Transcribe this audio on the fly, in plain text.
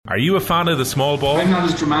Are you a fan of the small ball? I'm not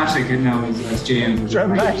as dramatic now as James.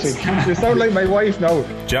 Dramatic? You sound like my wife now.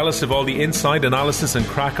 Jealous of all the inside analysis and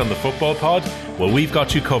crack on the football pod? Well, we've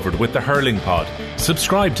got you covered with the Hurling Pod.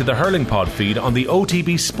 Subscribe to the Hurling Pod feed on the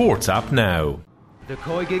OTB Sports app now. The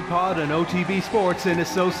COYGIG Pod and OTB Sports in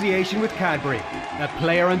association with Cadbury. A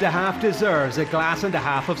player and a half deserves a glass and a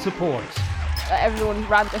half of support. Everyone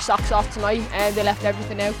ran their socks off tonight and they left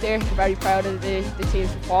everything out there. They're very proud of the team's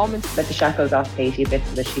performance. Let the shackles off Katie a bit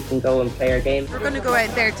so that she can go and play her game. We're going to go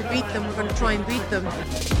out there to beat them. We're going to try and beat them.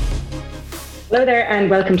 Hello there and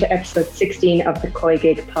welcome to episode 16 of the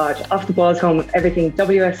COYGIG Pod. Off the ball's home of everything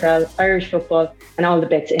WSL, Irish football and all the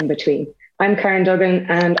bits in between. I'm Karen Duggan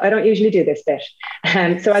and I don't usually do this bit.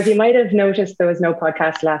 So as you might have noticed, there was no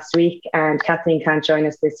podcast last week and Kathleen can't join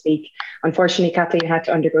us this week. Unfortunately, Kathleen had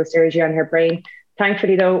to undergo surgery on her brain.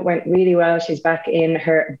 Thankfully, though, it went really well. She's back in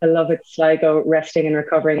her beloved Sligo, resting and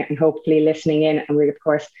recovering and hopefully listening in. And we, of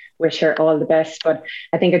course, wish her all the best. But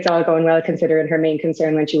I think it's all going well considering her main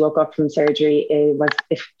concern when she woke up from surgery was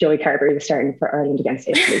if Joey Carberry was starting for Ireland against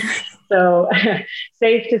Italy. So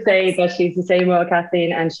safe to say that she's the same old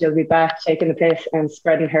Kathleen and she'll be back taking the piss and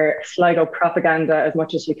spreading her Sligo propaganda as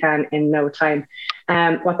much as she can in no time.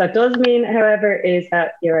 What that does mean, however, is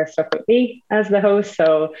that you're stuck with me as the host.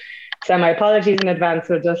 So my apologies in advance.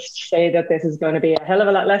 We'll just say that this is going to be a hell of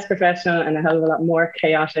a lot less professional and a hell of a lot more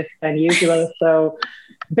chaotic than usual. So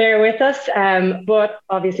bear with us. But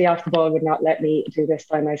obviously off the ball would not let me do this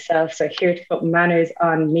by myself. So here to put manners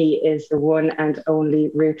on me is the one and only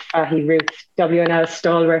Ruthy Fahy. Ruth, WNL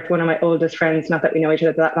stalwart, one of my oldest friends. Not that we know each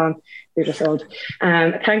other that long. We're just old.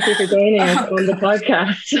 Thank you for joining us on the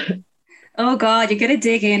podcast. Oh God, you're going to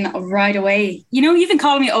dig in right away. You know, you've been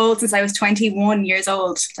calling me old since I was 21 years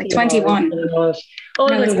old. Like 21.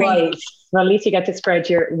 Old and wise. Well, at least you get to spread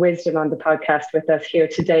your wisdom on the podcast with us here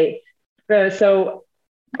today. So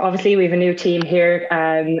obviously we have a new team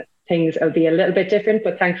here. Things will be a little bit different,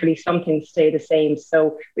 but thankfully some things stay the same.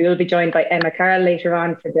 So we will be joined by Emma Carroll later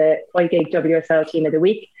on for the COYGIG WSL Team of the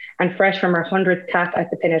Week. And fresh from her 100th cap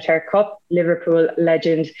at the Pinatar Cup, Liverpool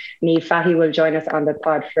legend Niamh Fahey will join us on the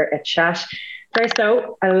pod for a chat. First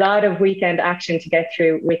though, a lot of weekend action to get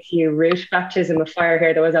through with you, Ruth. Baptism of fire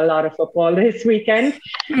here. There was a lot of football this weekend.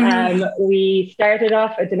 We started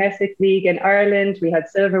off a domestic league in Ireland. We had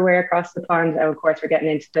silverware across the pond. And of course, we're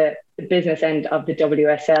getting into the business end of the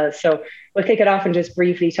WSL. So we'll kick it off and just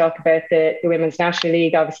briefly talk about the Women's National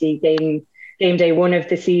League. Obviously, game day one of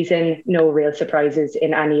the season, no real surprises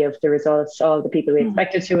in any of the results. All the people we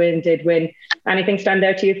expected to win did win. Anything stand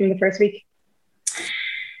out to you from the first week?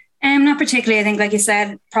 Not particularly. I think, like you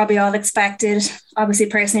said, probably all expected. Obviously,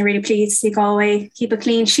 personally, really pleased to see Galway keep a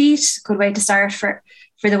clean sheet. Good way to start for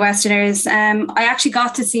the Westerners. I actually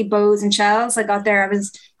got to see Bows and Shells. I got there. I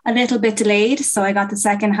was a little bit delayed, so I got the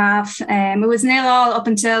second half. It was 0-0 up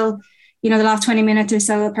until the last 20 minutes or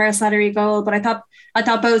so, a Parasolary goal. But I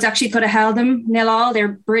thought Bows actually could have held them 0-0. They're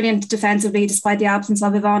brilliant defensively, despite the absence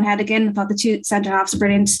of Yvonne Hedigan. I thought the two centre halves were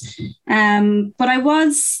brilliant. But I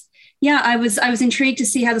was intrigued to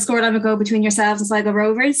see how the scoreline would go between yourselves and Sligo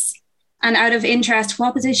Rovers. And out of interest,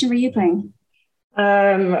 what position were you playing?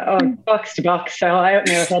 Box to box. So I don't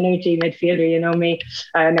know if energy midfielder, you know me.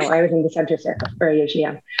 No, I was in the centre circle, or I usually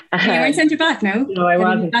am. You were in centre back, no? No, I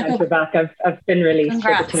wasn't centre back. I've been released.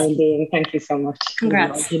 Congrats. For the time being. Thank you so much.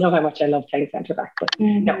 Congrats. You know how much I love playing centre back, but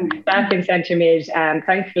no, back in centre mid.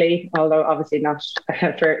 Thankfully, although obviously not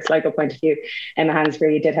for Sligo point of view, Emma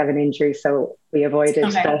Hansbury did have an injury, so we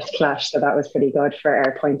avoided that clash. So that was pretty good for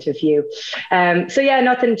our point of view. So yeah,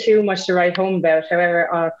 nothing too much to write home about. However,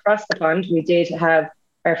 across the pond, we did have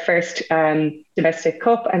our first domestic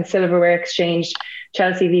cup and silverware exchanged.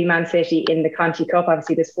 Chelsea v Man City in the Conti Cup.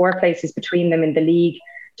 Obviously, there's 4 places between them in the league.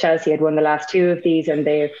 Chelsea had won the last 2 of these and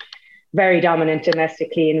they're very dominant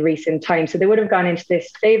domestically in recent times. So they would have gone into this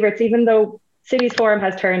favourites, even though City's form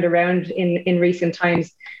has turned around in recent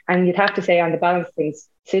times. And you'd have to say, on the balance of things,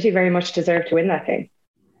 City very much deserved to win that game.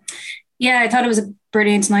 Yeah, I thought it was a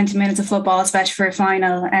brilliant 90 minutes of football, especially for a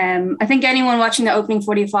final. I think anyone watching the opening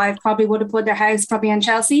 45 probably would have put their house probably on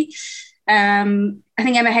Chelsea. I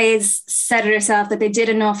think Emma Hayes said it herself that they did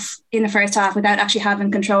enough in the first half without actually having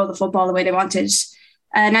control of the football the way they wanted.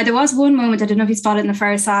 Now, there was one moment, I don't know if you spotted in the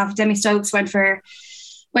first half, Demi Stokes went for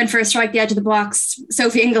a strike at the edge of the box.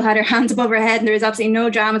 Sophie Ingle had her hands above her head and there was absolutely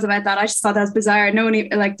no dramas about that. I just thought that was bizarre.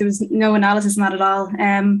 There was no analysis on that at all.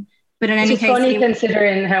 But in any case, it's funny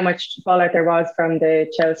considering how much fallout there was from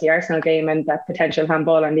the Chelsea-Arsenal game and that potential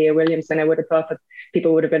handball on Leah Williamson. I would have thought that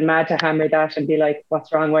people would have been mad to hammer that and be like,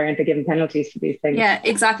 what's wrong? Why aren't they giving penalties for these things? Yeah,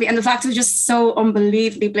 exactly. And the fact it was just so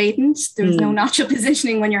unbelievably blatant. There was no natural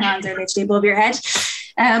positioning when your hands are literally above your head.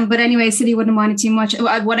 But anyway, City wouldn't have minded too much.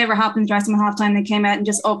 Whatever happened the rest of the half time, they came out and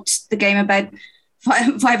just upped the game about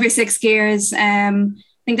five or six gears. I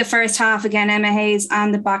think the first half, again, Emma Hayes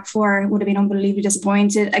and the back four would have been unbelievably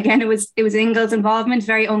disappointed. Again, it was Ingall's involvement,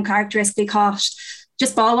 very uncharacteristically caught.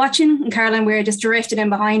 Just ball watching, and Caroline Weir just drifted in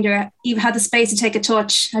behind her, even had the space to take a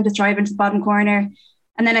touch and just drive into the bottom corner.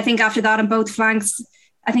 And then I think after that on both flanks,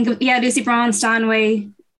 I think, Lucy Braun, Stanway,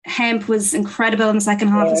 Hemp was incredible in the second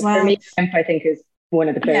half as well. For me, Hemp, I think, is one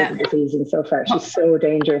of the players of the season so far. She's so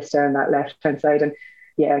dangerous down that left-hand side. And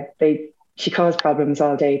she caused problems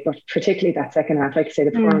all day, but particularly that second half, like I say,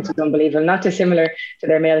 the performance was unbelievable. Not dissimilar to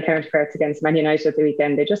their male counterparts against Man United at the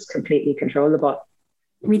weekend. They just completely controlled the ball.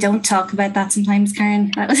 We don't talk about that sometimes,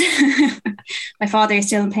 Karen. That was my father is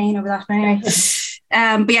still in pain over that. But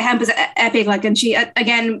anyway, Hemp was epic. And she,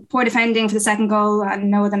 again, poor defending for the second goal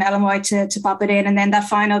and no than Ellen White to pop it in. And then that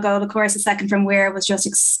final goal, of course, the second from Weir was just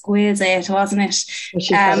exquisite, wasn't it? She's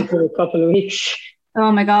had it for a couple of weeks.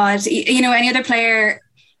 Oh my God. Any other player,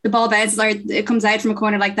 the ball bounces or it comes out from a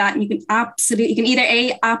corner like that, and you can either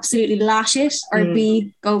A, absolutely lash it, or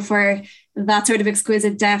B, go for that sort of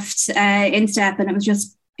exquisite deft instep, and it was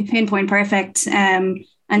just pinpoint perfect. And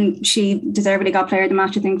she deservedly got player of the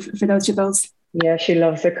match, I think, for those two goals. Yeah, she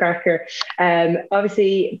loves the cracker.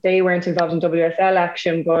 Obviously, they weren't involved in WSL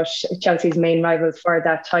action, but Chelsea's main rivals for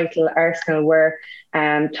that title, Arsenal, were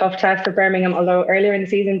tough task for Birmingham. Although earlier in the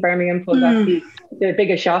season, Birmingham pulled off the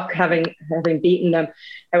biggest shock, having beaten them.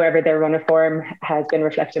 However, their run of form has been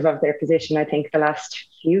reflective of their position. I think the last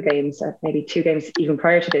few games, maybe 2 games even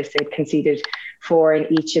prior to this, they'd conceded 4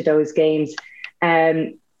 in each of those games.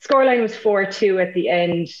 Scoreline was 4-2 at the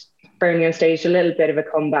end. Birmingham staged a little bit of a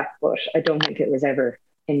comeback, but I don't think it was ever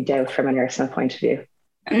in doubt from an Arsenal point of view.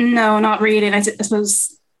 No, not really. And I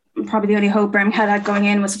suppose probably the only hope Birmingham had going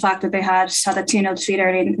in was the fact that they had that 2-0 defeat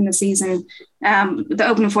early in the season. The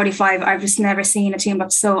opening 45, I've just never seen a team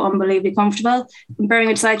look so unbelievably comfortable. And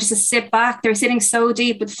Birmingham decided just to sit back. They were sitting so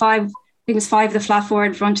deep with 5 of the flat forward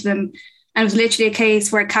in front of them. And it was literally a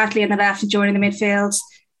case where Kathleen on the left joining the midfield,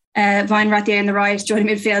 Vine Rathier in the right joining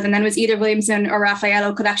midfield, and then it was either Williamson or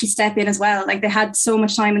Raffaello could actually step in as well. Like, they had so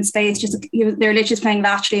much time and space, they were literally just playing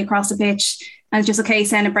laterally across the pitch, and it's just a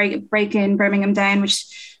case then of breaking Birmingham down,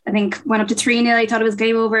 which I think went up to 3-0. I thought it was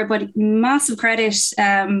game over, but massive credit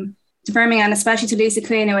to Birmingham, especially to Lucy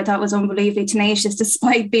Quinn, who I thought was unbelievably tenacious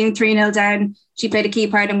despite being 3-0 down. She played a key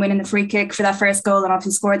part in winning the free kick for that first goal and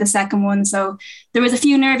obviously scored the second one. So there was a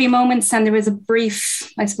few nervy moments and there was a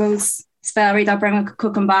brief, I suppose, spell where that Birmingham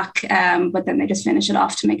could come back, but then they just finished it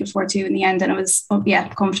off to make it 4-2 in the end, and it was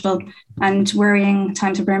comfortable and worrying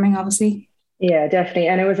time for Birmingham, obviously. Yeah, definitely.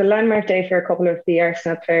 And it was a landmark day for a couple of the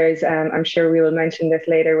Arsenal players. I'm sure we will mention this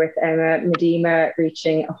later, with Emma Medema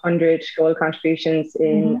reaching 100 goal contributions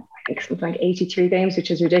in I think something like 83 games,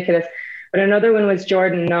 which is ridiculous. But another one was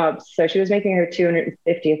Jordan Nobbs. So she was making her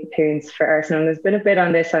 250th appearance for Arsenal. And there's been a bit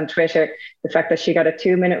on this on Twitter, the fact that she got a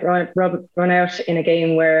 2-minute run out in a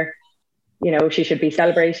game where, she should be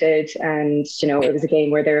celebrated, and it was a game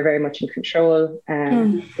where they were very much in control.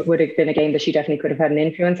 It would have been a game that she definitely could have had an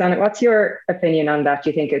influence on it. What's your opinion on that? Do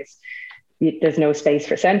you think there's no space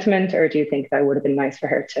for sentiment, or do you think that would have been nice for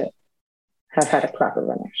her to have had a proper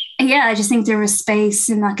run out? Yeah, I just think there was space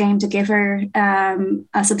in that game to give her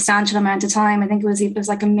a substantial amount of time. I think it was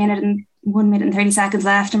like 1 minute and 30 seconds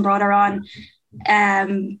left and brought her on.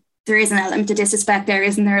 There is an element of disrespect there,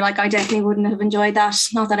 isn't there? Like, I definitely wouldn't have enjoyed that.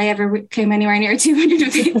 Not that I ever came anywhere near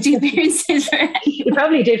 250 appearances. You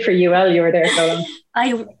probably did for UL. You were there so long.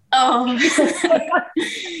 I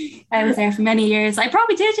was there for many years. I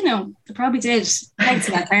probably did, I probably did. Thanks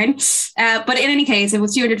for that, Karen. But in any case, it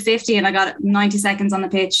was 250 and I got 90 seconds on the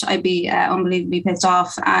pitch. I'd be unbelievably pissed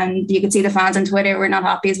off. And you could see the fans on Twitter were not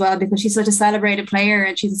happy as well, because she's such a celebrated player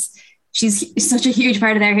and she's such a huge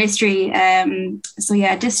part of their history. So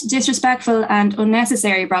yeah, disrespectful and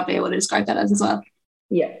unnecessary, probably I would have described that as well.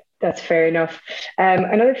 Yeah, that's fair enough.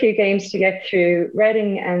 Another few games to get through.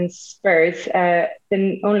 Reading and Spurs,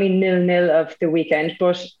 the only 0-0 of the weekend,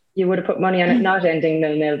 but you would have put money on it not ending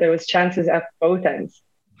 0-0. There was chances at both ends.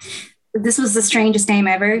 This was the strangest game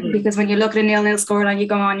ever, because when you look at a 0-0 scoreline, you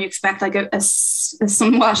go on, you expect like a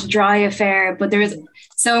somewhat dry affair, but there was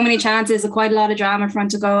so many chances, quite a lot of drama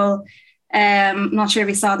front of goal. I'm not sure if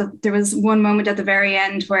you saw that there was one moment at the very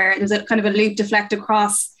end where there was a kind of a loop deflected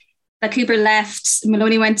cross that Cooper left.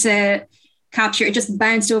 Maloney went to capture it, just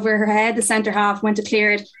bounced over her head. The centre half went to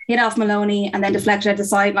clear it, hit off Maloney, and then deflected at the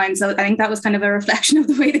sideline. So I think that was kind of a reflection of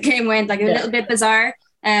the way the game went, like a little bit bizarre.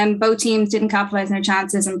 Both teams didn't capitalise on their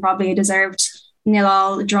chances and probably a deserved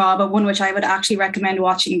 0-0 draw, but one which I would actually recommend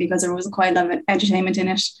watching because there was quite a lot of entertainment in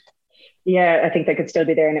it. Yeah, I think they could still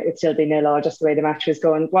be there and it would still be 0-0 just the way the match was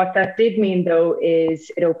going. What that did mean, though,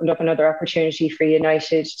 is it opened up another opportunity for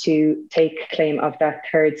United to take claim of that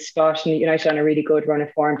third spot. And United on a really good run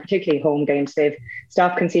of form, particularly home games. They've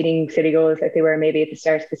stopped conceding silly goals like they were maybe at the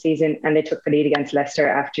start of the season, and they took the lead against Leicester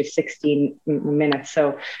after 16 minutes.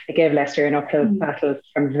 So it gave Leicester an uphill battle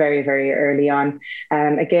from very, very early on.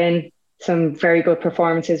 Again, some very good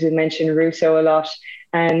performances. We mentioned Russo a lot,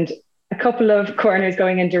 and a couple of corners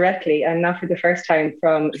going in directly, and not for the first time,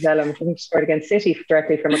 from Zellum, who scored against City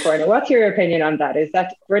directly from a corner. What's your opinion on that? Is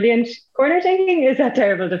that brilliant corner taking? Is that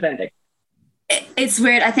terrible defending? It's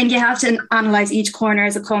weird. I think you have to analyse each corner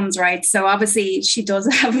as it comes, right? So obviously she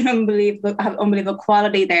does have unbelievable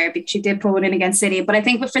quality there, because she did put one in against City. But I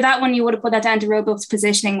think for that one, you would have put that down to Roebuck's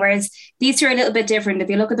positioning, whereas these two are a little bit different. If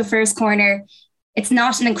you look at the first corner, it's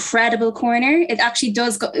not an incredible corner. It actually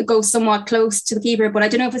does go somewhat close to the keeper, but I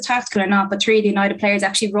don't know if it's tactical or not, but 3 of the United players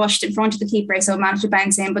actually rushed in front of the keeper, so managed to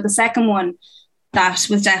bounce in. But the second one, that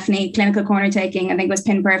was definitely clinical corner taking. I think it was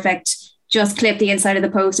pin perfect, just clip the inside of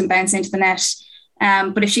the post and bounce into the net.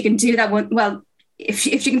 But if she can do that if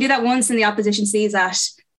she can do that once and the opposition sees that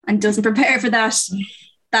and doesn't prepare for that,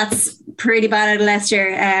 that's pretty bad out of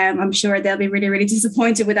Leicester. I'm sure they'll be really, really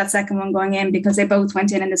disappointed with that second one going in, because they both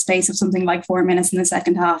went in the space of something like 4 minutes in the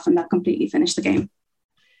second half, and that completely finished the game.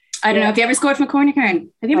 I don't know. Have you ever scored from a corner,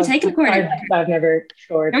 Karen? Have you ever taken a corner? I've never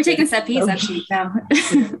scored. Never taken a set piece, actually. No.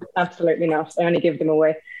 Absolutely not. I only give them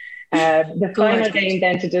away. The final game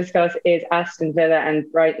then to discuss is Aston Villa and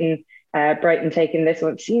Brighton. Brighton taking this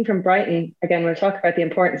one. Seen from Brighton, again, we'll talk about the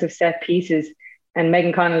importance of set pieces, and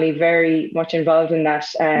Megan Connolly very much involved in that,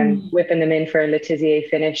 whipping them in for a Letizia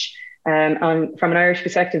finish. From an Irish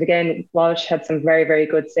perspective, again, Walsh had some very, very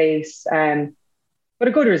good saves. But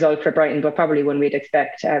a good result for Brighton, but probably one we'd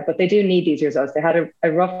expect. But they do need these results. They had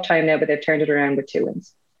a rough time now, but they've turned it around with 2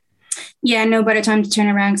 wins. Yeah, no better time to turn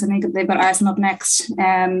around, because I think they've got Arsenal up next.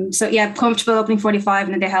 So yeah, comfortable opening 45,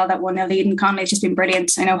 and then they held that 1-0 lead, and Connolly's just been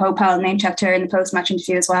brilliant. I know Hopal name-checked her in the post-match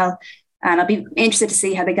interview as well. And I'll be interested to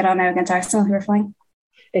see how they get on now against Arsenal, who are flying.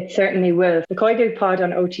 It certainly will. The COYGIG Pod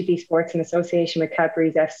on OTB Sports in association with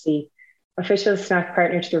Cadbury FC, official snack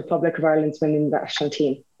partner to the Republic of Ireland's women's national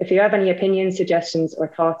team. If you have any opinions, suggestions or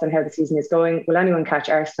thoughts on how the season is going, will anyone catch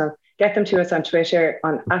Arsenal? Get them to us on Twitter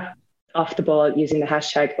on @offtheball using the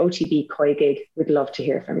hashtag OTB COYGIG. We'd love to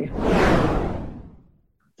hear from you.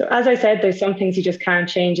 So as I said, there's some things you just can't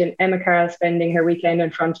change, and Emma Carroll spending her weekend in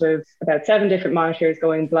front of about 7 different monitors,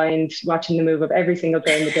 going blind, watching the move of every single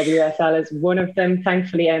player in the WSL is one of them.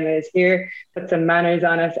 Thankfully, Emma is here, put some manners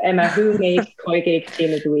on us. Emma, who made COYGIG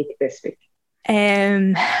Team of the Week this week?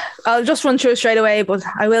 I'll just run through it straight away, but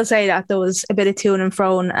I will say that there was a bit of to and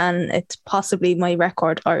fro, and it's possibly my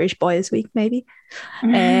record Irish Boys Week, maybe.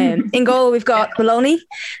 In goal, we've got Maloney.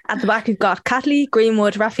 At the back, we've got Kathleen,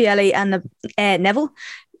 Greenwood, Raffaelli and Neville.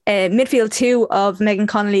 Midfield 2 of Megan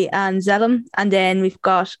Connolly and Zellum, and then we've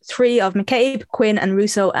got 3 of McCabe, Quinn and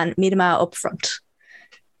Russo, and Miedema up front.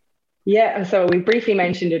 Yeah, so we briefly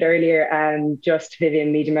mentioned it earlier, just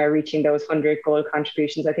Vivian Miedema reaching those 100 goal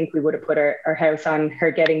contributions. I think we would have put our house on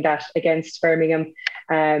her getting that against Birmingham.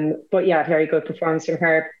 But yeah, very good performance from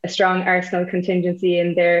her. A strong Arsenal contingency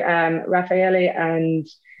in there, Raffaele, and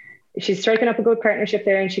she's striking up a good partnership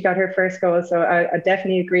there, and she got her first goal. So I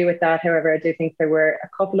definitely agree with that. However, I do think there were a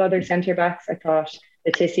couple other centre-backs. I thought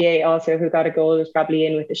Letizia also, who got a goal, was probably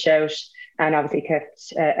in with a shout, and obviously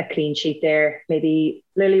kept a clean sheet there. Maybe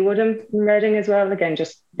Lily Woodham from Reading as well. Again,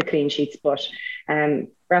 just the clean sheets. But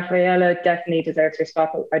Raffaella definitely deserves her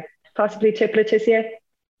spot. I'd possibly tip Letizia.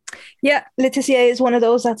 Yeah, Letizia is one of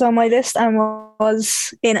those that's on my list and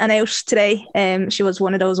was in and out today. She was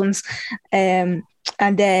one of those ones.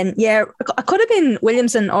 And then, yeah, it could have been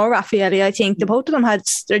Williamson or Raffaelli. I think the both of them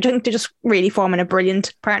they're just really forming a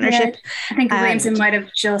brilliant partnership. Yeah, I think Williamson might have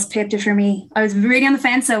just pipped it for me. I was really on the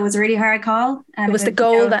fence, so it was a really hard call. And it was the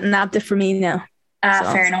goal that nabbed it for me now.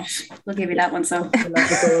 Fair enough. We'll give you that one. So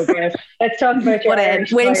let's talk about your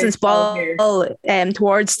Williamson's ball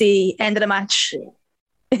towards the end of the match.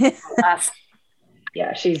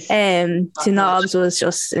 Yeah, she's to Nobbs was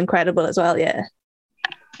just incredible as well. Yeah,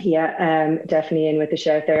 definitely in with the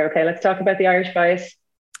shout there. Okay, let's talk about the Irish bias.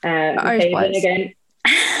 Irish bias again.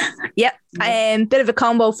 Yep, bit of a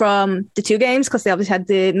combo from the 2 games, because they obviously had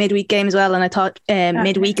the midweek game as well, and I thought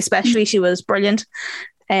midweek especially she was brilliant.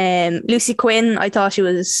 Lucy Quinn, I thought she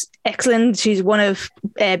was excellent. She's one of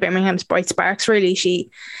Birmingham's bright sparks, really. She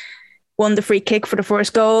won the free kick for the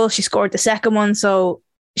first goal. She scored the second one, so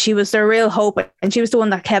she was their real hope, and she was the one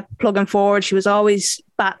that kept plugging forward. She was always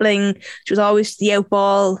battling. She was always the out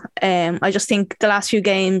ball. I just think the last few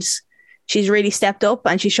games she's really stepped up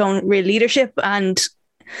and she's shown real leadership. And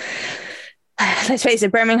let's face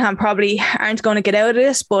it, Birmingham probably aren't going to get out of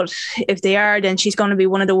this, but if they are, then she's going to be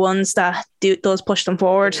one of the ones that does push them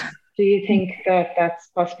forward. Do you think that that's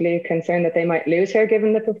possibly a concern that they might lose her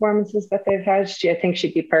given the performances that they've had? Do you think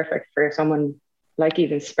she'd be perfect for someone like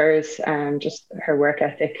even Spurs, just her work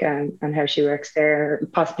ethic and how she works there,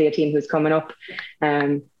 possibly a team who's coming up,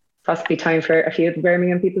 possibly time for a few of the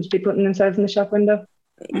Birmingham people to be putting themselves in the shop window?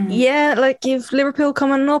 Yeah, like you've Liverpool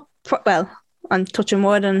coming up, well, I'm touching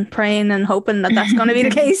wood and praying and hoping that that's going to be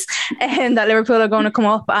the case, and that Liverpool are going to come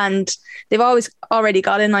up, and they've already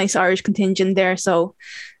got a nice Irish contingent there, so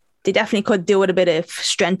they definitely could do with a bit of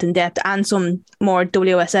strength and depth and some more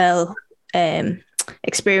WSL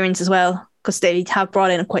experience as well, because they have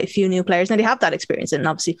brought in quite a few new players. Now they have that experience, and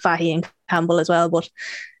obviously Fahy and Campbell as well, but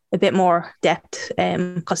a bit more depth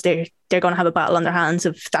because they're going to have a battle on their hands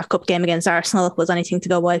if that cup game against Arsenal was anything to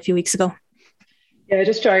go by a few weeks ago. Yeah,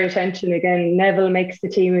 just draw your attention again. Neville makes the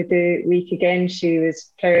team of the week again. She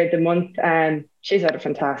was player of the month. She's had a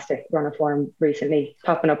fantastic run of form recently,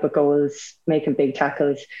 popping up with goals, making big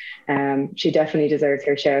tackles. She definitely deserves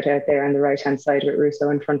her shout out there on the right-hand side with Russo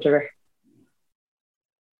in front of her.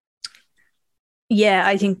 Yeah,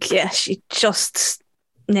 I think she just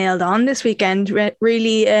nailed on this weekend.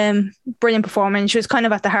 Really brilliant performance. She was kind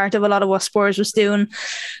of at the heart of a lot of what Spurs was doing.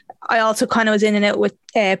 I also kind of was in and out with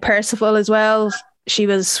Percival as well. She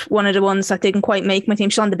was one of the ones that didn't quite make my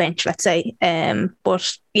team. She's on the bench, let's say.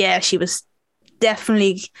 But yeah, she was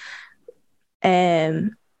definitely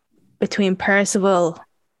between Percival,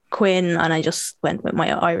 Quinn, and I just went with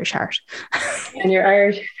my Irish heart. And your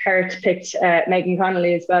Irish heart picked Megan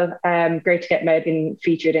Connolly as well. Great to get Megan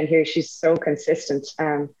featured in here. She's so consistent.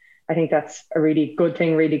 I think that's a really good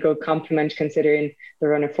thing, really good compliment considering the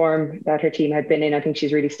run of form that her team had been in. I think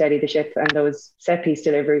she's really steadied the ship, and those set piece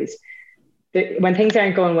deliveries, when things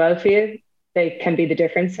aren't going well for you, they can be the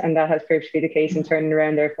difference, and that has proved to be the case in turning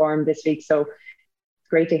around their form this week. So it's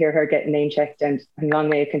great to hear her getting name checked, and long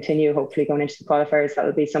may it continue. Hopefully going into the qualifiers, that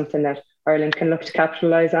will be something that Ireland can look to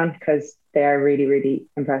capitalise on, because they are really, really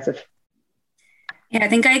impressive. Yeah, I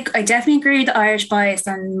think I definitely agree with the Irish bias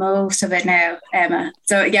on most of it now, Emma.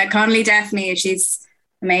 So yeah, Connolly definitely, she's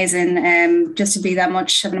amazing. Just to be that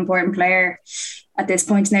much of an important player at this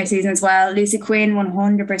point in their season as well. Lucy Quinn,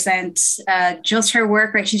 100%. Just her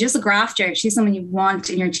work rate. She's just a grafter. She's someone you want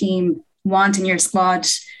in your team, want in your squad.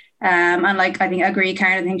 And like, I agree,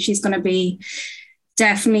 Karen, I think she's going to be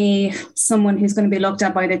definitely someone who's going to be looked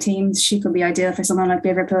at by the teams. She could be ideal for someone like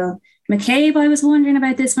Liverpool. McCabe, I was wondering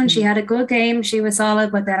about this one. She had a good game. She was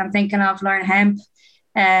solid, but then I'm thinking of Lauren Hemp,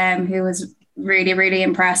 who was really, really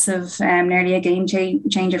impressive, nearly a game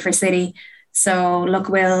changer for City. So look,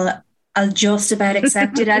 I'll just about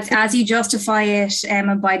accept it as you justify it,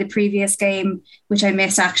 by the previous game, which I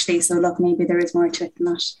missed actually. So look, maybe there is more to it than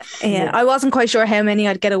that. Yeah, I wasn't quite sure how many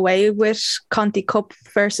I'd get away with Conti Cup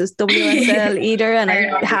versus WSL either, and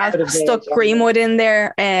I have stuck Greenwood in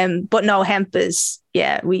there. But no, Hemp is,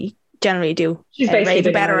 we generally do. She's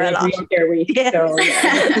basically better a lot. Week, yeah.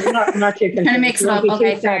 So not too concerned. Kind of mix it up.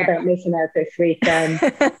 Okay, sad about missing out this week.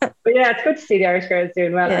 But yeah, it's good to see the Irish girls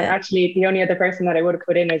doing well. Yeah. And actually, the only other person that I would have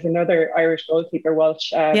put in is another Irish goalkeeper,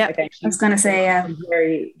 Walsh. I was going to say,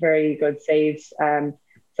 very, very good saves.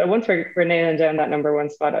 So once we're nailing down that number one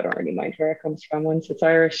spot, I don't really mind where it comes from once it's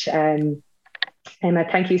Irish. Emma,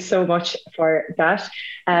 thank you so much for that.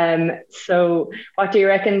 So what do you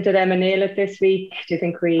reckon? Did Emma nail it this week? Do you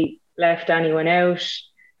think we left anyone out?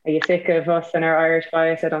 Are you sick of us and our Irish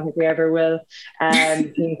bias? I don't think we ever will.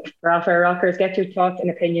 Rafa Rockers, get your thoughts and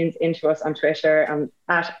opinions into us on Twitter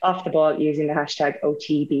at Off the Ball using the hashtag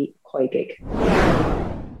OTB COYGIG.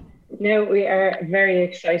 Now we are very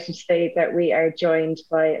excited to say that we are joined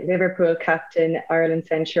by Liverpool captain, Ireland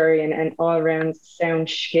Centurion, and all-round sound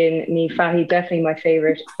skin, Niamh Fahey, definitely my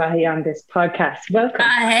favourite Fahey on this podcast. Welcome.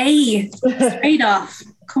 Hey, straight off.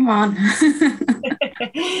 Come on.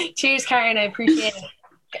 Cheers, Karen. I appreciate it.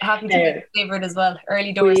 Happy to be a favourite as well.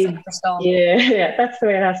 Early doors for Stone. Yeah, that's the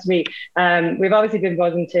way it has to be. We've obviously been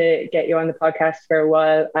buzzing to get you on the podcast for a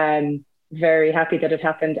while. Very happy that it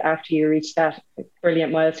happened after you reached that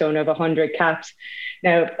brilliant milestone of 100 caps.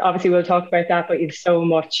 Now, obviously, we'll talk about that, but you've so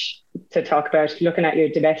much to talk about. Looking at your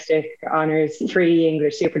domestic honours, 3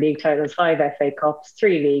 English Super League titles, 5 FA Cups,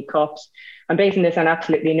 3 League Cups. I'm basing this on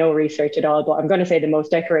absolutely no research at all, but I'm going to say the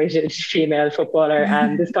most decorated female footballer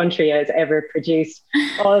this country has ever produced.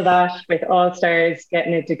 All that with all stars,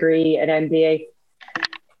 getting a degree, an MBA.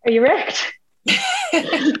 Are you wrecked?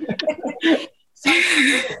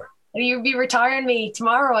 You'll be retiring me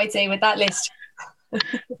tomorrow, I'd say, with that list.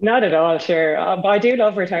 Not at all, sure. But I do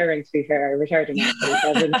love retiring, to be fair. I retired in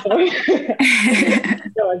 27,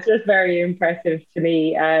 so it's just very impressive to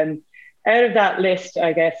me. Out of that list,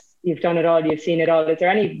 I guess you've done it all, you've seen it all. Is there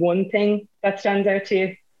any one thing that stands out to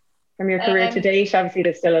you from your career to date? Obviously,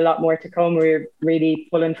 there's still a lot more to come. We're really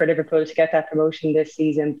pulling for Liverpool to get that promotion this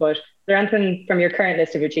season. But is there anything from your current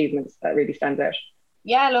list of achievements that really stands out?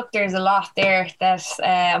 Yeah, look, there's a lot there that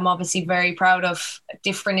I'm obviously very proud of.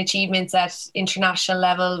 Different achievements at international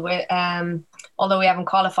level. Although we haven't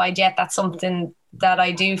qualified yet, that's something that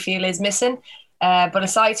I do feel is missing. But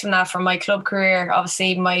aside from that, from my club career,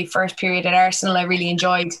 obviously my first period at Arsenal, I really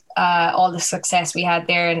enjoyed all the success we had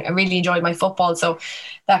there, and I really enjoyed my football. So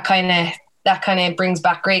that kind of brings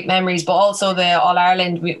back great memories. But also the All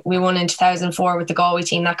Ireland we won in 2004 with the Galway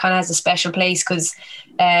team, that kind of has a special place because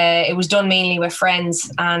it was done mainly with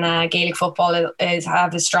friends, and Gaelic football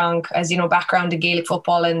have a strong, as you know, background in Gaelic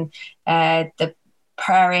football, and the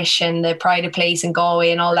parish and the pride of place in Galway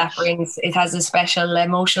and all that brings, it has a special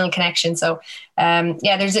emotional connection. So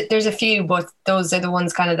there's a few, but those are the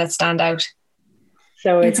ones kind of that stand out.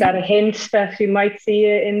 So is that a hint that we might see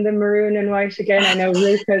you in the maroon and white again? I know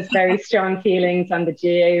Ruth has very strong feelings on the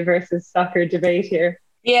GA versus soccer debate here.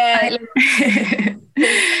 Yeah,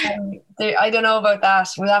 I don't know about that.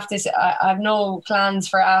 We'll have to. I have no plans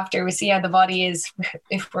for after. We'll see how the body is.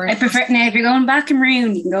 I prefer now. If you're going back in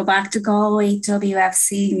maroon, you can go back to Galway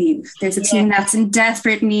WFC. There's a team that's in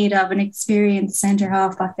desperate need of an experienced centre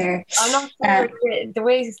half back there. I'm not sure the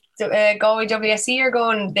way Galway WSC are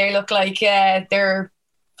going. They look like they're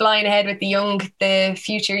flying ahead with the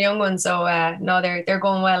future young ones. So no, they're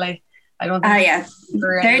going well. I don't think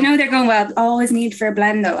they're going well. Always need for a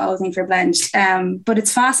blend though. But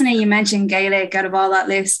it's fascinating you mentioned Gaelic out of all that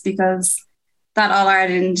list, because that All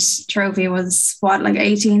Ireland trophy was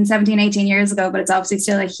 18 years ago, but it's obviously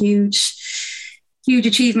still a huge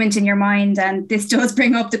achievement in your mind. And this does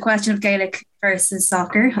bring up the question of Gaelic versus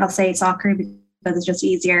soccer. I'll say soccer because it's just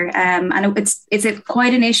easier. And it's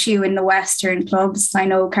quite an issue in the Western clubs. I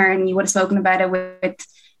know, Karen, you would have spoken about it with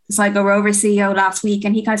Sligo Rover CEO last week,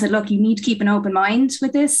 and he kind of said, look, you need to keep an open mind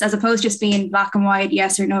with this, as opposed to just being black and white,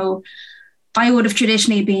 yes or no. I would have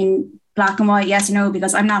traditionally been black and white, yes or no,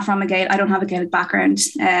 because I'm not from I don't have a Gaelic background.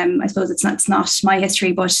 I suppose it's not my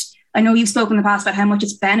history, but I know you've spoken in the past about how much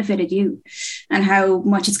it's benefited you and how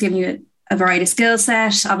much it's given you a variety of skill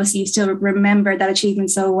set. Obviously, you still remember that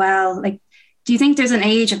achievement so well. Do you think there's an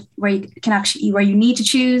age where you need to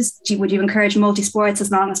choose? Would you encourage multi-sports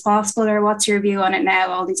as long as possible, or what's your view on it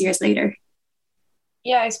now, all these years later?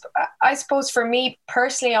 Yeah, I suppose for me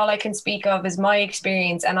personally, all I can speak of is my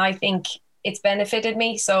experience, and I think it's benefited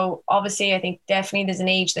me. So obviously, I think definitely there's an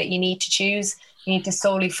age that you need to choose. You need to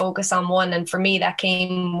solely focus on one, and for me, that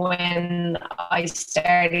came when I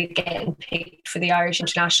started getting picked for the Irish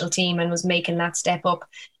international team and was making that step up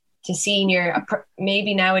to senior.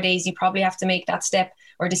 Maybe nowadays you probably have to make that step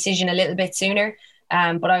or decision a little bit sooner.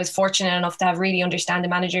 But I was fortunate enough to have really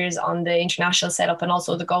understanding managers on the international setup and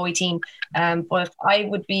also the Galway team. But I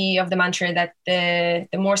would be of the mantra that the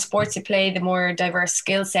more sports you play, the more diverse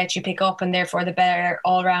skill set you pick up, and therefore the better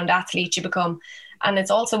all-round athlete you become. And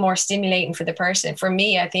it's also more stimulating for the person. For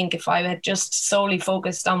me, I think if I had just solely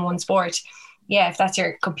focused on one sport, if that's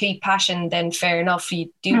your complete passion, then fair enough, you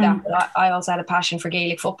do that. But I also had a passion for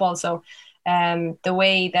Gaelic football. So the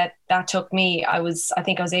way that took me, I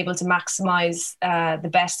think I was able to maximise the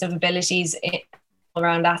best of abilities in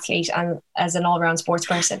all-round athlete and as an all-round sports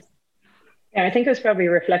person. Yeah, I think it was probably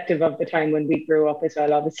reflective of the time when we grew up as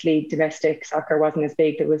well. Obviously, domestic soccer wasn't as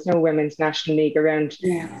big. There was no women's national league around.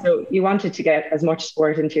 Yeah. So you wanted to get as much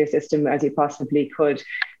sport into your system as you possibly could.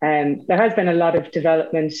 There has been a lot of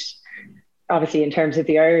development, obviously, in terms of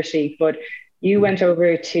the Irish League, but you went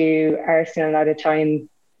over to Arsenal at a time,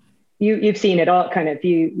 you've seen it all kind of,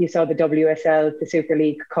 you saw the WSL, the Super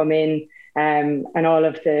League come in, and all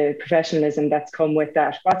of the professionalism that's come with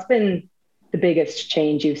that. What's been the biggest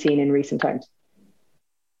change you've seen in recent times?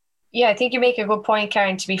 Yeah, I think you make a good point,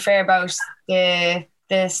 Karen, to be fair, about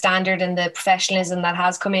the standard and the professionalism that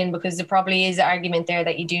has come in, because there probably is an argument there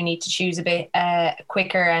that you do need to choose a bit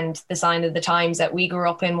quicker, and the sign of the times that we grew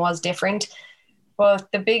up in was different.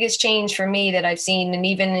 But the biggest change for me that I've seen, and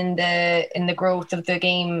even in the growth of the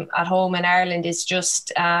game at home in Ireland, is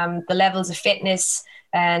just the levels of fitness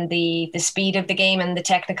and the speed of the game and the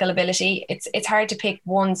technical ability. It's hard to pick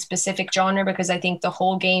one specific genre, because I think the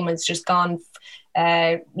whole game has just gone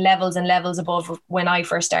levels and levels above when I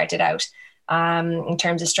first started out. In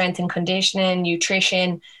terms of strength and conditioning,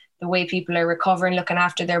 nutrition, the way people are recovering, looking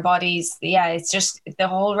after their bodies. Yeah, it's just the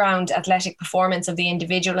whole round athletic performance of the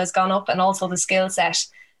individual has gone up, and also the skill set.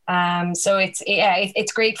 So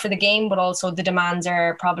it's great for the game, but also the demands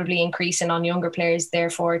are probably increasing on younger players,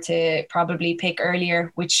 therefore to probably pick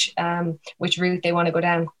earlier which route they want to go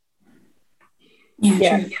down.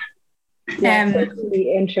 Yeah, it's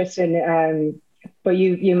really interesting. But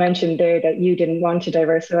you mentioned there that you didn't want to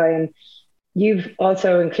diversify, and you've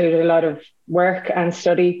also included a lot of work and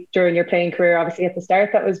study during your playing career. Obviously at the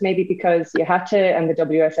start that was maybe because you had to, and the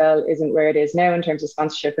WSL isn't where it is now in terms of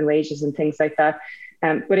sponsorship and wages and things like that.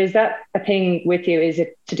 But is that a thing with you? Is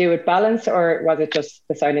it to do with balance, or was it just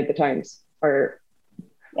the sign of the times, or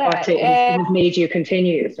what has made you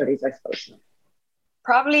continue your studies, I suppose?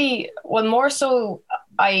 Probably, well, more so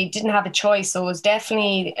I didn't have a choice. So it was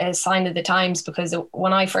definitely a sign of the times, because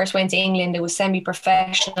when I first went to England, it was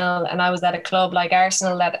semi-professional, and I was at a club like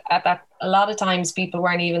Arsenal that a lot of times people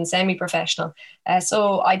weren't even semi-professional.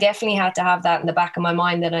 So I definitely had to have that in the back of my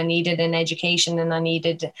mind, that I needed an education and I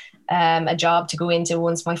needed a job to go into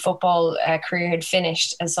once my football career had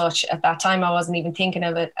finished. As such, at that time, I wasn't even thinking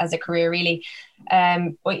of it as a career, really.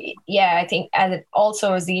 But yeah, I think as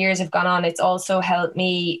the years have gone on, it's also helped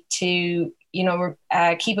me to,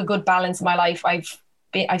 keep a good balance in my life.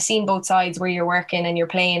 I've seen both sides, where you're working and you're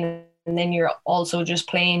playing, and then you're also just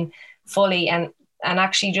playing fully, and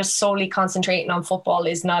actually just solely concentrating on football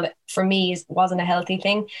is not, for me, wasn't a healthy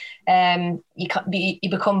thing. You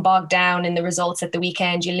become bogged down in the results at the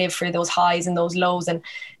weekend. You live through those highs and those lows, and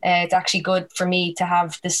it's actually good for me to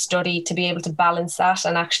have the study to be able to balance that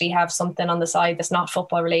and actually have something on the side that's not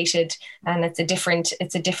football related, and it's a different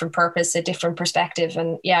purpose, a different perspective.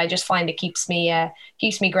 And yeah, I just find it keeps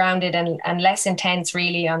me grounded and less intense,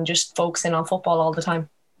 really, on just focusing on football all the time.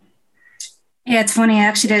 Yeah, it's funny. I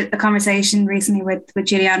actually did a conversation recently with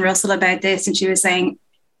Julianne Russell about this, and she was saying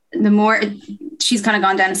the more she's kind of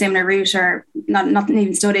gone down a similar route, or not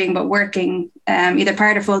even studying but working, either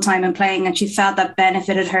part or full time and playing, and she felt that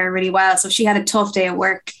benefited her really well. So if she had a tough day at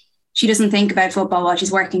work, she doesn't think about football while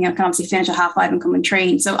she's working, and can obviously finish at 5:30 and come and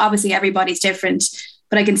train. So obviously everybody's different,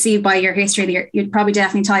 but I can see by your history that you're probably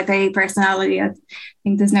definitely type A personality. I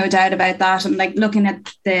think there's no doubt about that. And like looking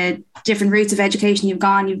at the different routes of education you've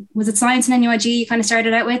gone, was it science and NUIG you kind of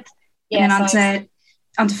started out with? Yeah, and then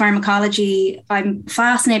onto pharmacology. I'm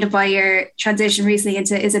fascinated by your transition recently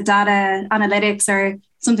into, is it data analytics or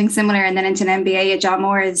something similar, and then into an MBA at John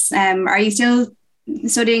Moores. Are you still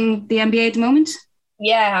studying the MBA at the moment?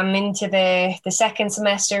 Yeah, I'm into the second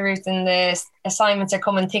semester route, and the assignments are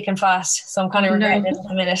coming thick and fast. So I'm kind of regretting it at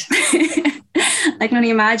the minute. I can only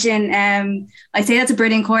imagine. I say that's a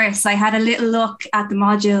brilliant course. I had a little look at the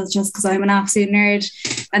modules just because I'm an absolute nerd,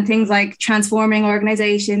 and things like transforming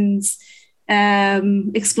organizations,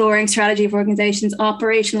 exploring strategy of organizations,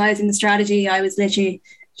 operationalizing the strategy. I was literally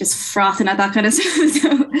just frothing at that kind of stuff.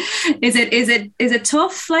 So is it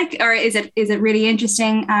tough, or is it really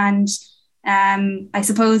interesting? And I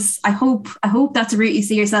suppose I hope that's a route you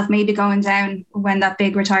see yourself maybe going down when that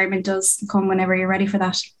big retirement does come, whenever you're ready for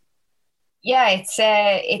that. Yeah, it's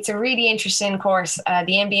a really interesting course. The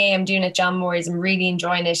MBA I'm doing at John Moores, I'm really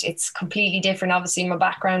enjoying it. It's completely different. Obviously, my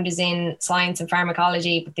background is in science and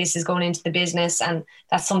pharmacology, but this is going into the business, and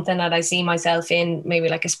that's something that I see myself in, maybe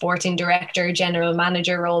like a sporting director, general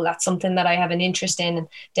manager role. That's something that I have an interest in, and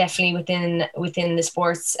definitely within the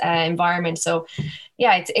sports environment. So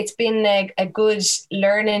yeah, it's been a good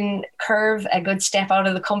learning curve, a good step out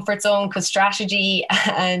of the comfort zone, because strategy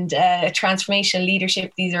and transformational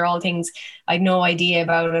leadership, these are all things I had no idea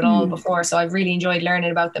about at all before. So I've really enjoyed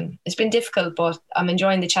learning about them. It's been difficult, but I'm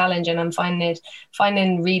enjoying the challenge, and I'm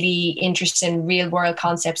finding really interesting real world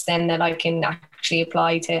concepts then that I can actually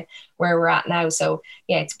apply to where we're at now. So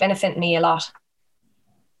yeah, it's benefiting me a lot.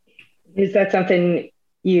 Is that something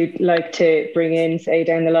you'd like to bring in, say,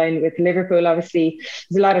 down the line with Liverpool? Obviously,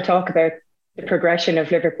 there's a lot of talk about the progression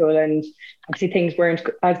of Liverpool, and obviously things weren't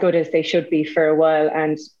as good as they should be for a while,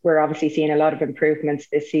 and we're obviously seeing a lot of improvements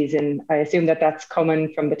this season. I assume that that's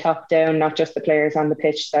coming from the top down, not just the players on the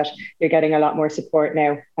pitch, that you're getting a lot more support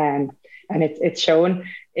now, and it's shown.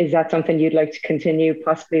 Is that something you'd like to continue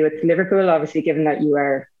possibly with Liverpool, obviously given that you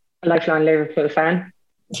are a lifelong Liverpool fan?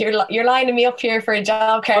 You're lining me up here for a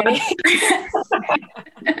job, Karen.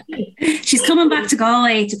 She's coming back to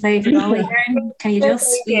Galway to play for Galway, Karen. Can you just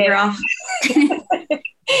leave her off?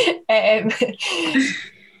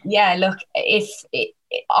 Yeah, look,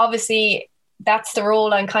 obviously that's the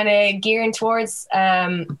role I'm kind of gearing towards,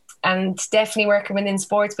 and definitely working within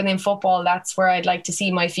sports, within football, that's where I'd like to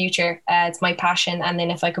see my future. It's my passion, and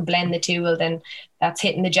then if I could blend the two, well, then that's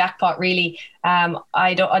hitting the jackpot, really.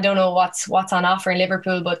 I don't know what's on offer in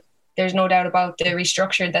Liverpool, but there's no doubt about the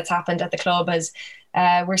restructure that's happened at the club, as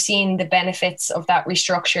we're seeing the benefits of that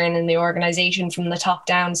restructuring in the organisation from the top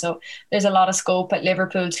down. So there's a lot of scope at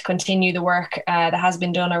Liverpool to continue the work that has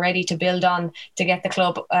been done already, to build on, to get the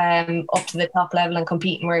club up to the top level and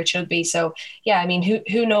competing where it should be. So yeah, I mean,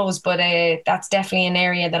 who knows, but that's definitely an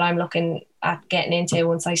area that I'm looking at getting into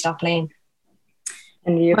once I stop playing.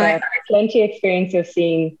 And you've got plenty of experience of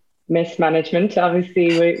seeing mismanagement.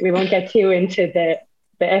 Obviously, we won't get too into the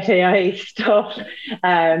FAI stuff.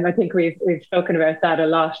 I think we've spoken about that a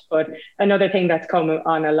lot, but another thing that's come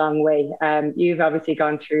on a long way. You've obviously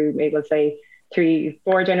gone through, maybe we'll say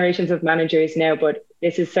 3-4 generations of managers now, but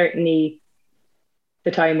this is certainly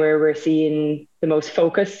the time where we're seeing the most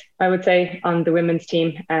focus, I would say, on the women's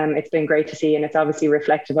team. It's been great to see, and it's obviously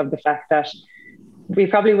reflective of the fact that we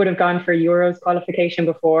probably would have gone for Euros qualification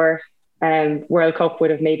before. World Cup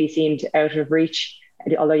would have maybe seemed out of reach,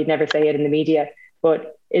 although you'd never say it in the media.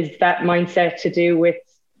 But is that mindset to do with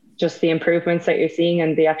just the improvements that you're seeing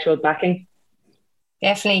and the actual backing?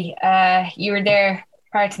 Definitely. You were there,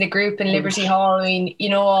 part of the group in Liberty Hall. I mean, you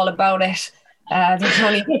know all about it. There's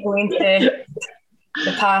only to go into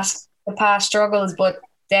the past struggles, but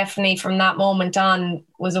definitely from that moment on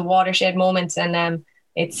was a watershed moment, and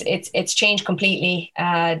it's changed completely,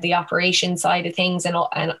 the operation side of things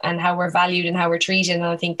and how we're valued and how we're treated. And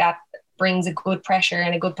I think that brings a good pressure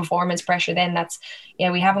and a good performance pressure. Then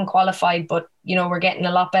we haven't qualified, but we're getting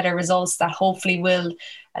a lot better results that hopefully will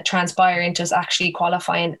transpire into us actually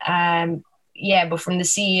qualifying. But from the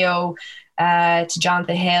CEO to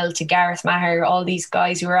Jonathan Hill to Gareth Maher, all these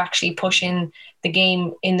guys who are actually pushing the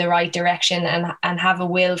game in the right direction and have a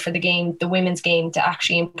will for the game, the women's game, to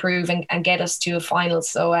actually improve and get us to a final.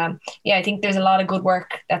 So I think there's a lot of good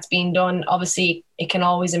work that's being done. Obviously it can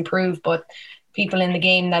always improve, but people in the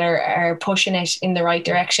game that are pushing it in the right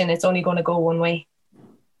direction, it's only going to go one way.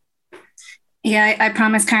 Yeah, I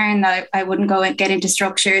promised Karen that I wouldn't go and get into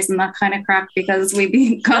structures and that kind of crap, because we've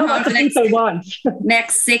been gone on the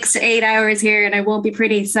next 6 to 8 hours here, and it won't be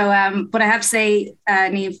pretty. So, but I have to say,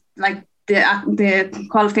 Niamh, like the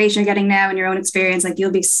qualification you're getting now and your own experience, like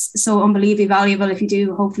you'll be so unbelievably valuable if you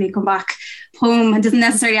do hopefully come back home. It doesn't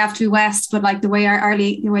necessarily have to be West, but like the way our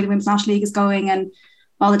league, the way the Women's National League is going, and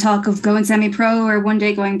all the talk of going semi-pro or one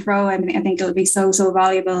day going pro, I think it'll be so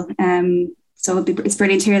valuable. So it's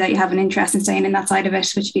brilliant to hear that you have an interest in staying in that side of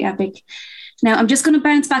it, which would be epic. Now I'm just going to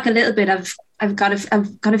bounce back a little bit. I've got a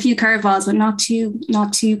few curveballs, but not too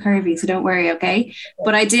curvy, so don't worry, okay?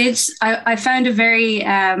 But I found a very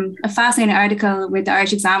a fascinating article with the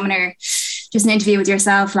Irish Examiner, just an interview with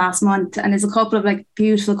yourself last month, and there's a couple of like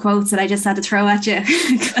beautiful quotes that I just had to throw at you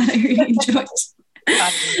that I really enjoyed.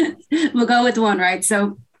 We'll go with one, right?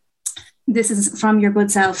 So this is from your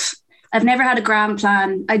good self. I've never had a grand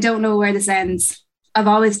plan. I don't know where this ends. I've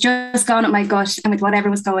always just gone at my gut and with whatever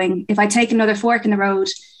was going. If I take another fork in the road,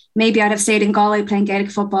 maybe I'd have stayed in Galway playing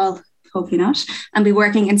Gaelic football, hopefully not, and be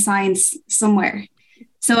working in science somewhere.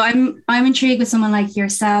 So I'm intrigued with someone like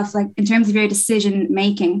yourself, like in terms of your decision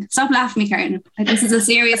making. Stop laughing at me, Karen. This is a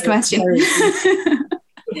serious question.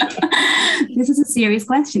 This is a serious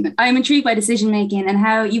question. I'm intrigued by decision making and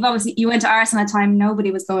how you went to Arsenal at a time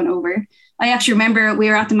nobody was going over. I actually remember we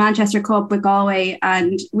were at the Manchester Cup with Galway,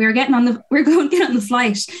 and we were going to get on the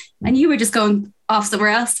flight, and you were just going off somewhere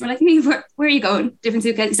else. We're like, where are you going? Different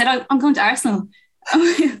suitcase. You said, I'm going to Arsenal.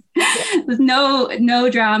 With no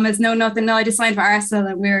dramas, no nothing. No, I just signed for Arsenal,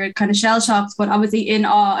 and we were kind of shell shocked, but obviously in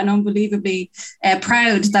awe and unbelievably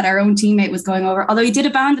proud that our own teammate was going over. Although he did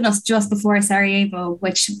abandon us just before Sarajevo,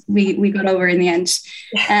 which we got over in the end.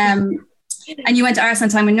 And you went to Arsenal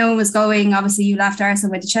time when no one was going. Obviously, you left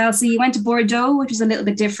Arsenal, went to Chelsea. You went to Bordeaux, which was a little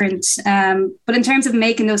bit different. But in terms of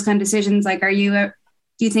making those kind of decisions, like, do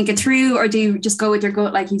you think it through, or do you just go with your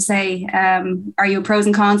gut, like you say? Are you a pros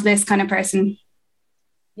and cons list kind of person?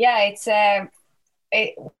 Yeah, it's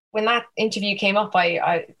when that interview came up,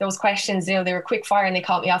 I those questions, they were quick fire and they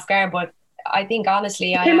caught me off guard. But I think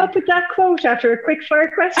honestly, I came up with that quote after a quick fire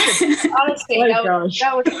question. Honestly, that was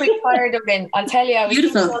quick fire, Dublin. I'll tell you, I was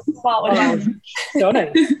beautiful. On the spot with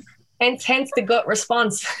Stunning. hence the gut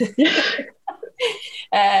response.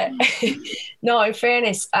 No, in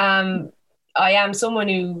fairness, I am someone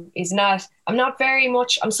who is not. I'm not very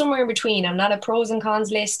much. I'm somewhere in between. I'm not a pros and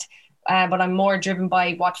cons list. But I'm more driven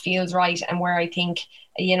by what feels right and where I think,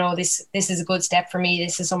 this is a good step for me.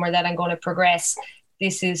 This is somewhere that I'm going to progress.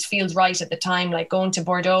 Feels right at the time. Like going to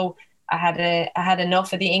Bordeaux, I had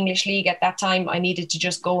enough of the English league at that time. I needed to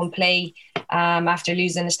just go and play after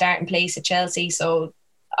losing a starting place at Chelsea. So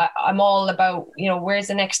I'm all about, where's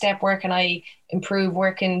the next step? Where can I improve?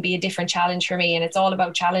 Where can be a different challenge for me? And it's all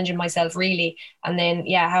about challenging myself, really. And then,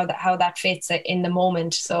 how that fits in the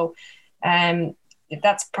moment. So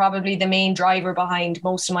that's probably the main driver behind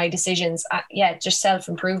most of my decisions. Just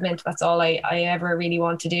self-improvement. That's all I ever really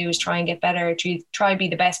want to do, is try and get better, try be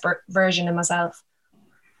the best version of myself.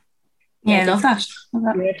 Yeah, I love that.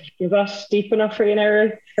 Is that deep enough for you now,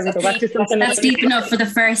 Ruth? That's deep enough for the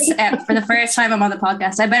first time I'm on the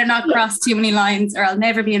podcast. I better not cross too many lines or I'll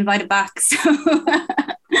never be invited back. So.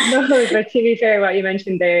 No, but to be fair, what you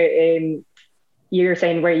mentioned there, you're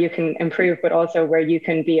saying where you can improve, but also where you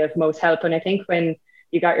can be of most help. And I think when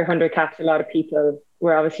you got your 100 caps, a lot of people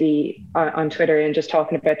were obviously on Twitter and just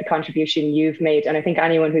talking about the contribution you've made. And I think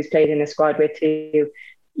anyone who's played in a squad with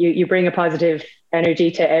you bring a positive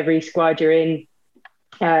energy to every squad you're in.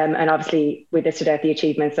 And obviously we listed out the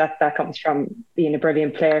achievements that comes from being a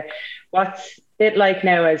brilliant player. What's it like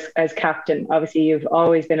now as captain? Obviously you've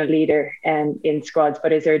always been a leader in squads,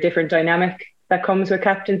 but is there a different dynamic that comes with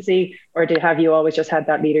captaincy, or have you always just had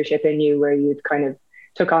that leadership in you where you'd kind of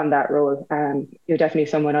took on that role? You're definitely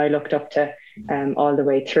someone I looked up to all the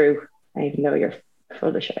way through, even though you're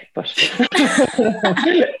full of shit. But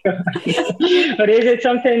but is it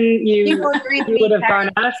something you would have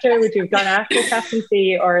gone after? Would you have gone after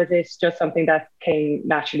captaincy, or is it just something that came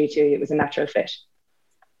naturally to you? It was a natural fit.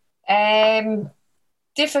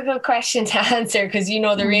 Difficult question to answer, because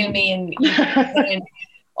the real me, and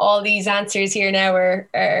all these answers here now are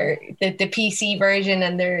the PC version,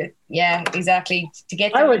 and they're exactly to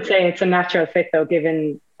get. I would say it's a natural fit though,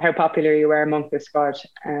 given how popular you were among the squad.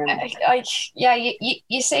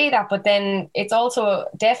 You say that, but then it's also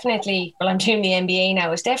definitely, I'm doing the MBA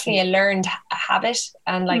now, it's definitely a learned habit,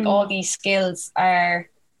 and all these skills are,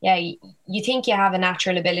 you think you have a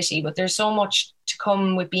natural ability, but there's so much to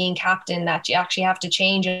come with being captain that you actually have to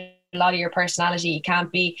change a lot of your personality. You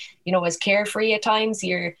can't be, as carefree at times.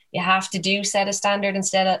 You have to set a standard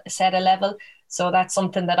instead of set a level. So that's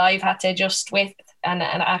something that I've had to adjust with, and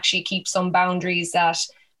actually keep some boundaries that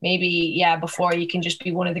maybe, before you can just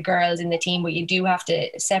be one of the girls in the team, but you do have to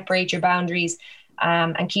separate your boundaries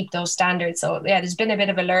and keep those standards. So there's been a bit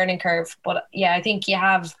of a learning curve, but I think you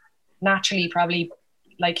have naturally, probably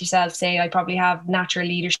like yourself say, I probably have natural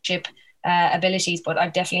leadership abilities, but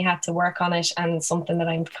I've definitely had to work on it, and something that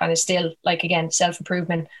I'm kind of still, again,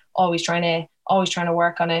 self-improvement, always trying to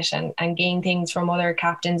work on it and gain things from other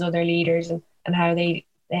captains, other leaders, and how they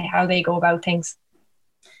go about things.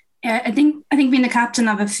 Yeah, I think being the captain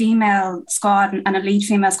of a female squad and a lead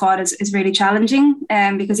female squad is really challenging,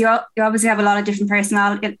 because you obviously have a lot of different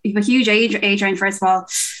personalities. You have a huge age range, first of all,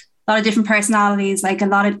 a lot of different personalities, a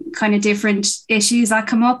lot of kind of different issues that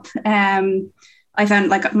come up. I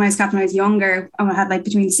found when I was captain when I was younger, I had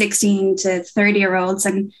between 16 to 30-year-olds,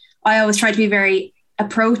 and I always tried to be very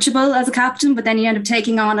approachable as a captain, but then you end up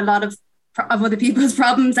taking on a lot of other people's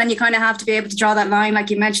problems, and you kind of have to be able to draw that line,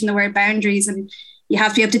 like you mentioned the word boundaries, and you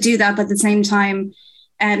have to be able to do that, but at the same time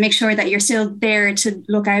make sure that you're still there to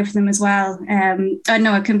look out for them as well. I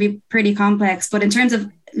know it can be pretty complex, but in terms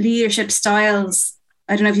of leadership styles,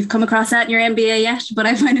 I don't know if you've come across that in your MBA yet, but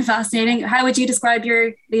I find it fascinating. How would you describe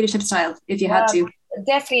your leadership style if you had to?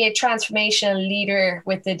 Definitely a transformational leader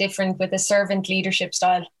with a servant leadership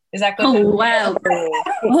style. Is that good? Oh, wow.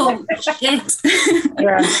 Oh, shit.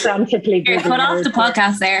 You're frantically good. Cut off the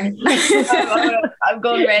podcast there. I'm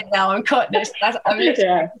going red now. I'm cutting it.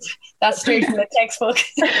 That's straight from the textbook.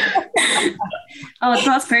 Oh,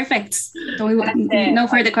 that's perfect. No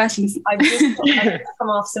further questions. I've just come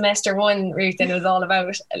off semester 1, Ruth, and it was all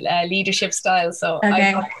about leadership style. So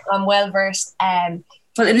okay. I'm well versed.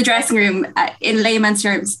 Well, in the dressing room, in layman's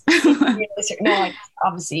terms. No,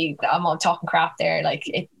 obviously, I'm all talking crap there.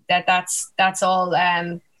 That's all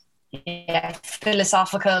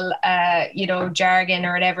philosophical, jargon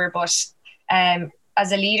or whatever. But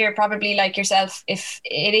as a leader, probably like yourself, if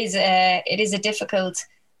it is a difficult,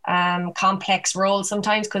 complex role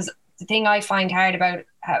sometimes, because the thing I find hard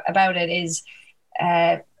about it is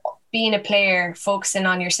being a player, focusing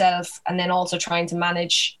on yourself, and then also trying to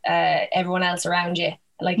manage everyone else around you.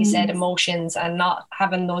 Like you said, emotions, and not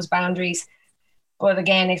having those boundaries. But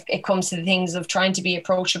again, if it comes to the things of trying to be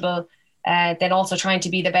approachable, then also trying to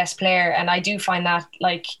be the best player. And I do find that,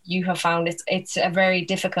 like you have found, it's a very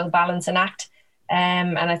difficult balancing act.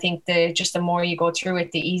 And I think the more you go through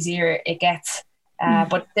it, the easier it gets.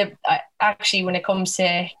 But actually, when it comes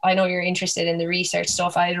to, I know you're interested in the research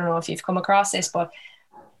stuff. I don't know if you've come across this, but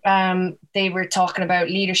they were talking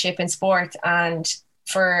about leadership in sport, and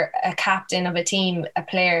for a captain of a team, a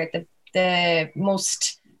player, the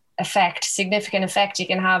most significant effect you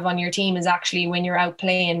can have on your team is actually when you're out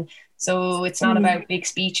playing. So it's not about big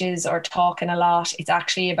speeches or talking a lot. It's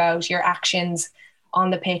actually about your actions on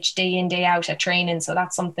the pitch day in, day out at training. So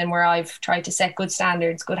that's something where I've tried to set good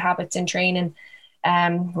standards, good habits in training.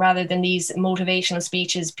 Rather than these motivational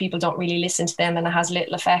speeches, people don't really listen to them and it has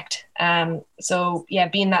little effect. So yeah,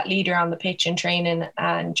 being that leader on the pitch in training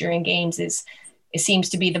and during games it seems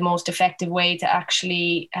to be the most effective way to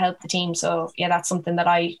actually help the team. So yeah, that's something that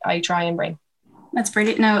I try and bring. That's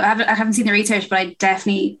brilliant. No, I haven't seen the research, but I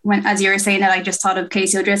definitely, when as you were saying that, I just thought of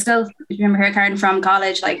Casey O'Driscoll. You remember her, Karen, from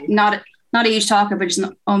college? Like not a huge talker, but just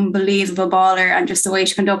an unbelievable baller, and just the way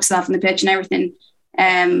she conducts herself on the pitch and everything.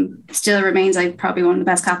 Still remains like probably one of the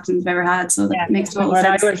best captains I've ever had. So that makes total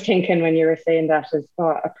sense. What I was thinking when you were saying that is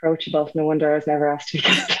approachable. No wonder I was never asked to be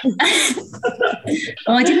captain.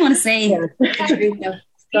 Oh, I didn't want to say. Yeah.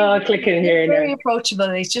 So clicking here. Very approachable.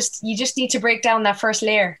 It's just you just need to break down that first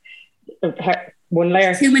layer. One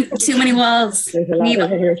layer. Too many walls. There's a lot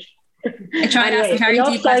of layers. I tried asking Harry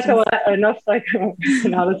enough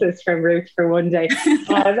psychoanalysis from Ruth for one day.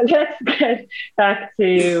 Let's get back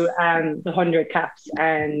to the 100 caps,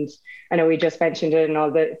 and I know we just mentioned it and all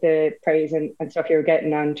the praise and stuff you were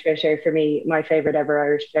getting on Twitter. For me, my favourite ever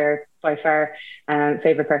Irish player by far,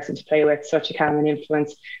 favourite person to play with, such a calming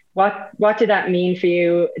influence. What did that mean for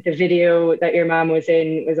you? The video that your mum was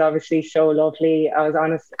in was obviously so lovely. I was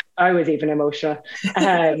honest, I was even emotional.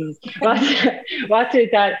 What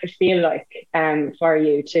did that feel like for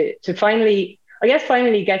you to finally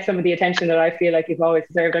get some of the attention that I feel like you've always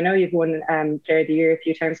deserved? I know you've won Player of the Year a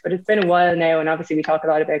few times, but it's been a while now, and obviously we talk a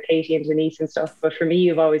lot about Katie and Denise and stuff, but for me,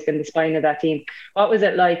 you've always been the spine of that team. What was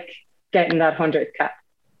it like getting that 100th cap?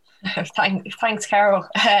 Thanks, Carol.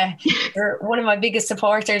 You're one of my biggest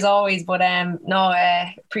supporters always, but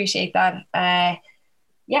appreciate that.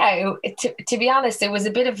 To be honest, it was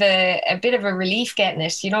a bit of a relief getting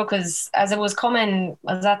it, because as it was coming,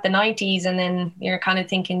 I was at the 90s, and then you're kind of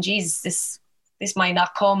thinking, geez, this might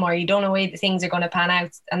not come, or you don't know way the things are going to pan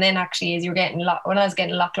out. And then actually, as when I was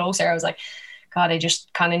getting a lot closer, I was like, God, I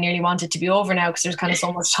just kind of nearly wanted it to be over now, because there's kind of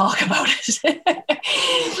so much talk about it.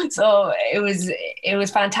 So it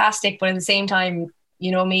was fantastic, but at the same time,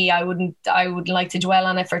 me, I wouldn't like to dwell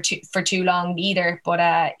on it for too long either.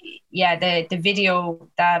 But the video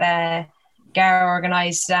that Gara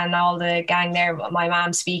organised and all the gang there, my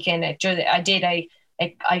mum speaking, I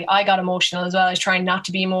got emotional as well. I was trying not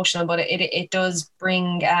to be emotional, but it does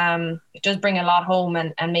bring a lot home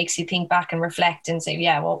and makes you think back and reflect and say,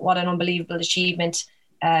 yeah, well, what an unbelievable achievement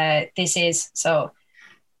this is. So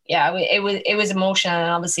yeah, it was emotional,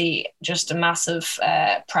 and obviously just a massive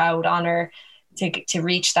proud honour to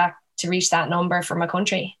reach that number for my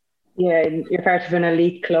country. Yeah, you're part of an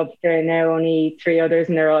elite club. There are now only 3 others,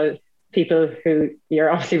 and they're all people who you're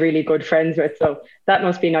obviously really good friends with, so that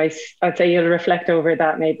must be nice. I'd say you'll reflect over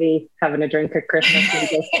that, maybe having a drink at Christmas and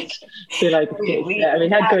just feel like we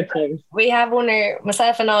had good times. We have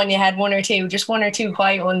myself and Anya had one or two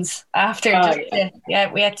quiet ones after.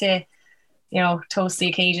 We had to toast the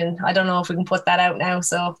occasion. I don't know if we can put that out now,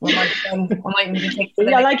 so we might take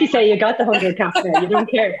like you say, you got the 100 caps there, you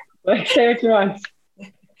don't care, but say what you want.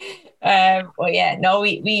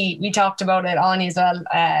 We talked about it, Anya, as well.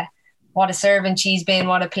 What a servant she's been,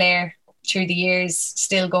 what a player through the years,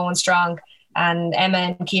 still going strong. And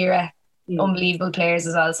Emma and Kira, unbelievable players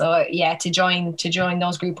as well. So to join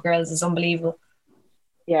those group of girls is unbelievable.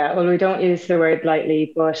 Yeah, well, we don't use the word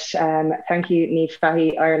lightly, but thank you, Niamh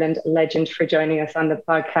Fahey, Ireland legend, for joining us on the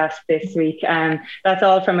podcast this week. That's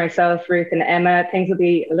all from myself, Ruth and Emma. Things will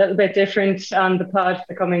be a little bit different on the pod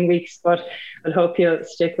the coming weeks, but I hope you'll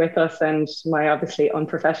stick with us and my obviously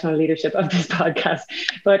unprofessional leadership of this podcast.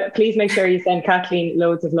 But please make sure you send Kathleen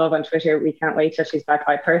loads of love on Twitter. We can't wait till she's back.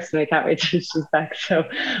 I personally can't wait till she's back. So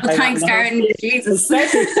thanks, Karen. Jesus.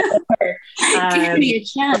 Give me a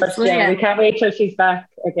chance. We can't wait till she's back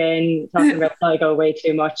again, talking about Sligo way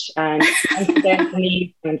too much. And thanks again to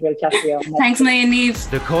Niamh, and we'll chat to you all. Thanks, million,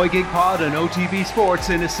 Niamh. The COYGIG Pod and OTB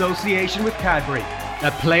Sports in association with Cadbury.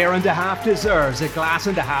 A player and a half deserves a glass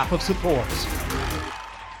and a half of support.